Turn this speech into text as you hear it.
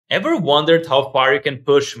Ever wondered how far you can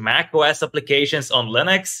push macOS applications on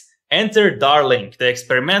Linux? Enter Darling, the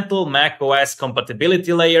experimental macOS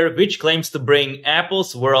compatibility layer which claims to bring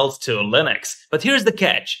Apple's world to Linux. But here's the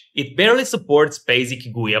catch, it barely supports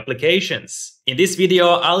basic GUI applications. In this video,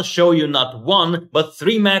 I'll show you not one, but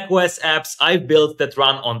 3 macOS apps I've built that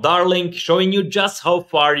run on Darling, showing you just how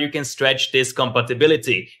far you can stretch this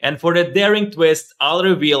compatibility. And for the daring twist, I'll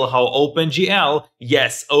reveal how OpenGL,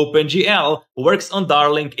 yes, OpenGL, works on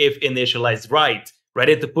Darling if initialized right.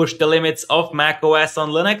 Ready to push the limits of macOS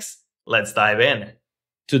on Linux? Let's dive in.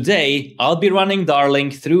 Today, I'll be running Darling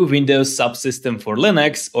through Windows Subsystem for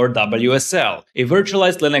Linux, or WSL, a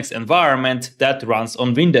virtualized Linux environment that runs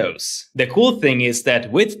on Windows. The cool thing is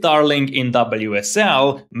that with Darling in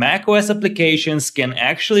WSL, macOS applications can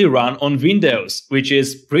actually run on Windows, which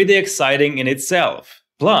is pretty exciting in itself.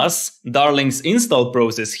 Plus, Darling's install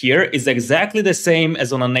process here is exactly the same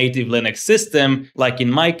as on a native Linux system, like in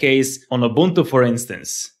my case, on Ubuntu for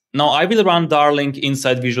instance. Now I will run Darling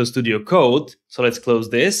inside Visual Studio Code, so let's close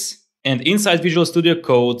this. And inside Visual Studio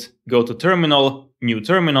Code, go to Terminal, New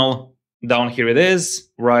Terminal, down here it is,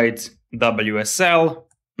 write WSL.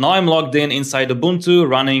 Now I'm logged in inside Ubuntu,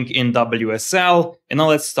 running in WSL, and now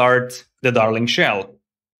let's start the Darling shell.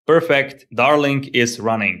 Perfect, Darling is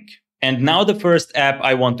running. And now the first app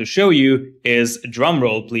I want to show you is,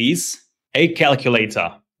 drumroll please, a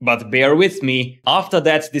calculator. But bear with me, after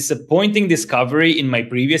that disappointing discovery in my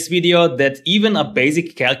previous video that even a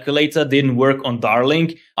basic calculator didn't work on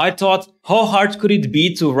Darling, I thought, how hard could it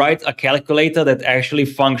be to write a calculator that actually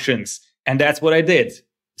functions? And that's what I did.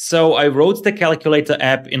 So I wrote the calculator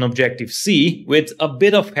app in Objective-C with a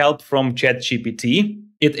bit of help from ChatGPT.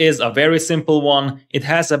 It is a very simple one. It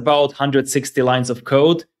has about 160 lines of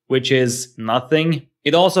code, which is nothing.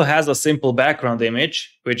 It also has a simple background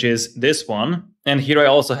image, which is this one. And here I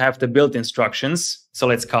also have the build instructions. So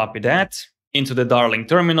let's copy that into the Darling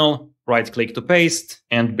terminal, right click to paste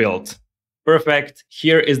and build. Perfect.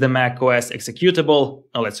 Here is the macOS executable.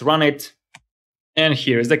 Now let's run it. And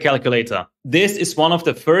here is the calculator. This is one of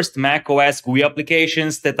the first macOS GUI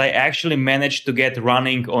applications that I actually managed to get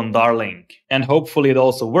running on Darling. And hopefully it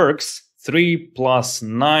also works. 3 plus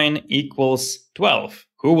 9 equals 12.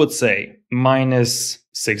 Who would say? Minus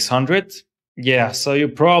 600? Yeah, so you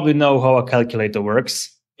probably know how a calculator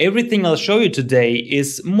works. Everything I'll show you today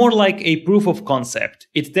is more like a proof of concept.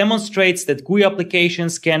 It demonstrates that GUI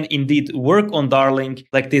applications can indeed work on Darling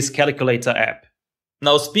like this calculator app.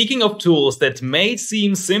 Now, speaking of tools that may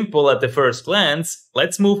seem simple at the first glance,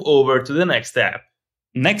 let's move over to the next app.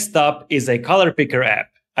 Next up is a color picker app.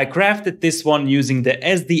 I crafted this one using the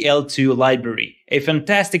SDL2 library, a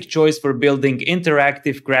fantastic choice for building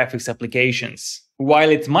interactive graphics applications.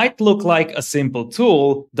 While it might look like a simple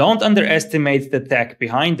tool, don't underestimate the tech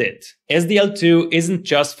behind it. SDL2 isn't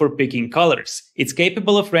just for picking colors. It's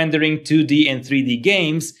capable of rendering 2D and 3D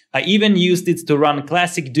games. I even used it to run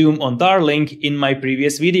classic Doom on Darling in my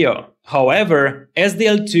previous video. However,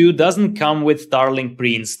 SDL2 doesn't come with Darling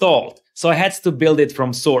pre-installed, so I had to build it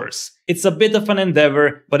from source. It's a bit of an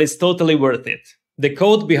endeavor, but it's totally worth it. The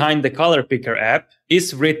code behind the color picker app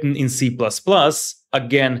is written in C++,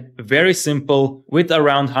 again, very simple, with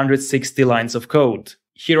around 160 lines of code.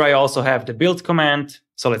 Here I also have the build command,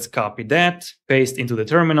 so let's copy that, paste into the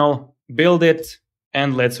terminal, build it,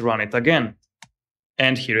 and let's run it again.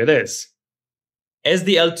 And here it is.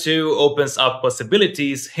 SDL2 opens up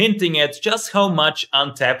possibilities, hinting at just how much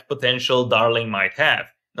untapped potential Darling might have.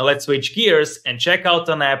 Now let's switch gears and check out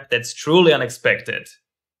an app that's truly unexpected.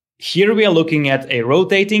 Here we are looking at a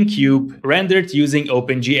rotating cube rendered using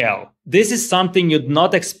OpenGL. This is something you'd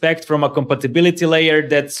not expect from a compatibility layer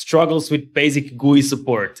that struggles with basic GUI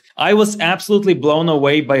support. I was absolutely blown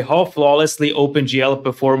away by how flawlessly OpenGL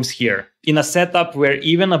performs here. In a setup where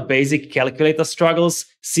even a basic calculator struggles,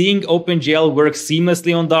 seeing OpenGL work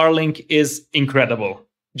seamlessly on Darling is incredible.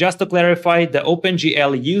 Just to clarify, the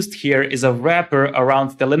OpenGL used here is a wrapper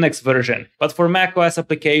around the Linux version, but for macOS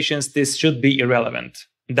applications this should be irrelevant.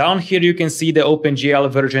 Down here you can see the OpenGL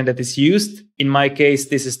version that is used. In my case,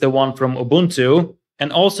 this is the one from Ubuntu.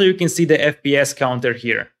 And also you can see the FPS counter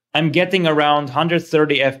here. I'm getting around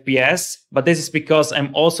 130 FPS, but this is because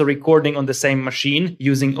I'm also recording on the same machine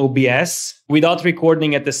using OBS. Without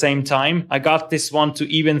recording at the same time, I got this one to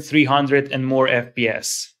even 300 and more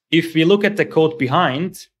FPS. If we look at the code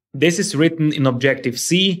behind, this is written in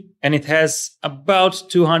Objective-C and it has about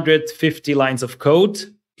 250 lines of code.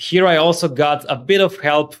 Here I also got a bit of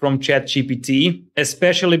help from ChatGPT,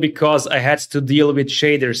 especially because I had to deal with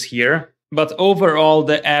shaders here. But overall,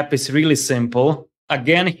 the app is really simple.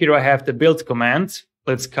 Again, here I have the build command.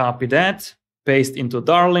 Let's copy that, paste into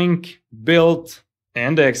Darling, build,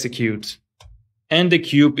 and execute. And the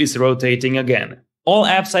cube is rotating again. All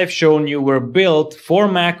apps I've shown you were built for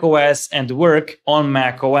macOS and work on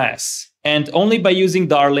macOS. And only by using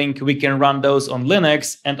Darling we can run those on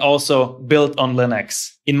Linux and also build on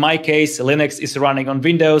Linux. In my case, Linux is running on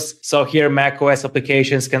Windows, so here macOS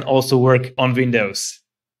applications can also work on Windows.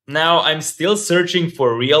 Now, I'm still searching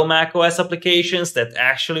for real macOS applications that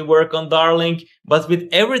actually work on Darling, but with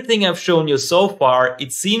everything I've shown you so far,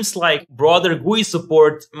 it seems like broader GUI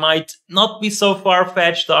support might not be so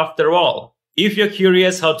far-fetched after all. If you're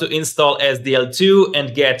curious how to install SDL2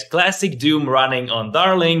 and get classic Doom running on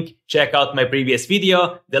Darling, check out my previous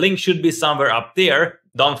video, the link should be somewhere up there.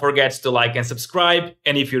 Don't forget to like and subscribe,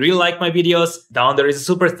 and if you really like my videos, down there is a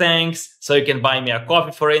super thanks, so you can buy me a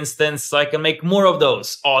coffee for instance, so I can make more of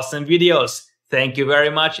those awesome videos. Thank you very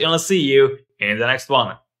much, and I'll see you in the next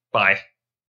one. Bye.